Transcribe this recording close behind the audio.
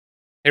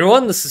Hey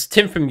everyone, this is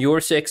Tim from Your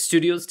Six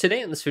Studios.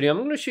 Today in this video, I'm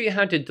going to show you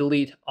how to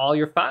delete all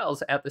your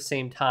files at the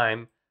same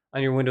time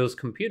on your Windows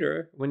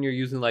computer when you're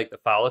using like the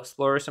File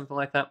Explorer or something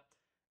like that.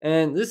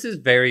 And this is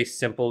very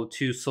simple.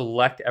 To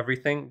select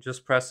everything,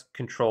 just press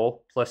Ctrl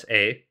plus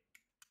A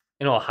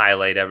and it'll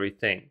highlight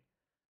everything.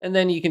 And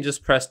then you can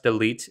just press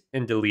delete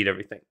and delete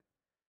everything.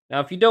 Now,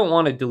 if you don't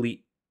want to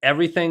delete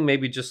everything,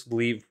 maybe just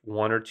leave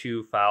one or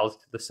two files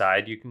to the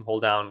side. You can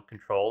hold down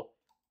Ctrl,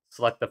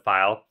 select the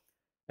file,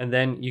 and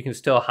then you can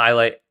still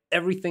highlight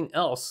everything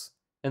else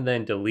and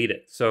then delete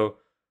it. So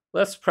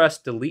let's press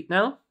delete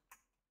now.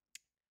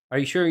 Are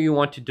you sure you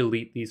want to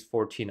delete these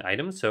 14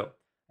 items? So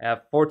I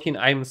have 14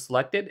 items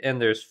selected and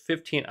there's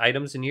 15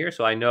 items in here.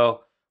 So I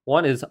know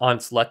one is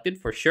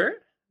unselected for sure.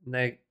 And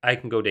then I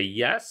can go to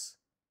yes,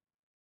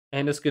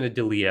 and it's going to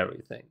delete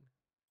everything.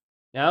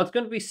 Now it's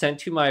going to be sent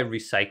to my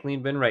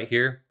recycling bin right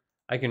here.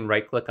 I can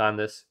right click on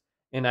this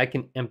and I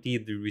can empty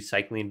the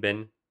recycling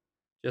bin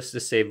just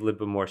to save a little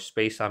bit more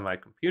space on my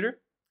computer.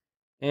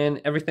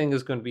 And everything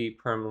is going to be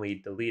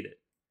permanently deleted.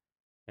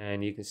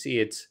 And you can see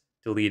it's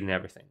deleting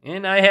everything.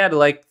 And I had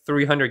like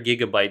 300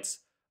 gigabytes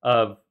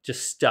of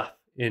just stuff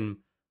in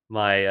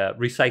my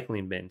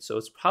recycling bin. So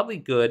it's probably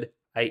good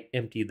I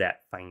emptied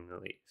that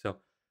finally. So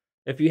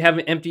if you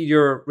haven't emptied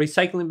your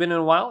recycling bin in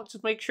a while,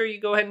 just make sure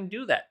you go ahead and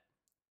do that.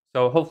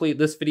 So hopefully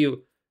this video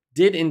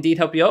did indeed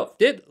help you out. If it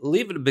did,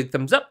 leave it a big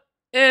thumbs up.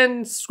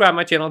 And subscribe to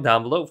my channel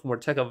down below for more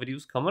tech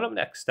videos coming up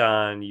next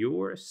on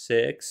Your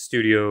Six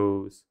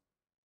Studios.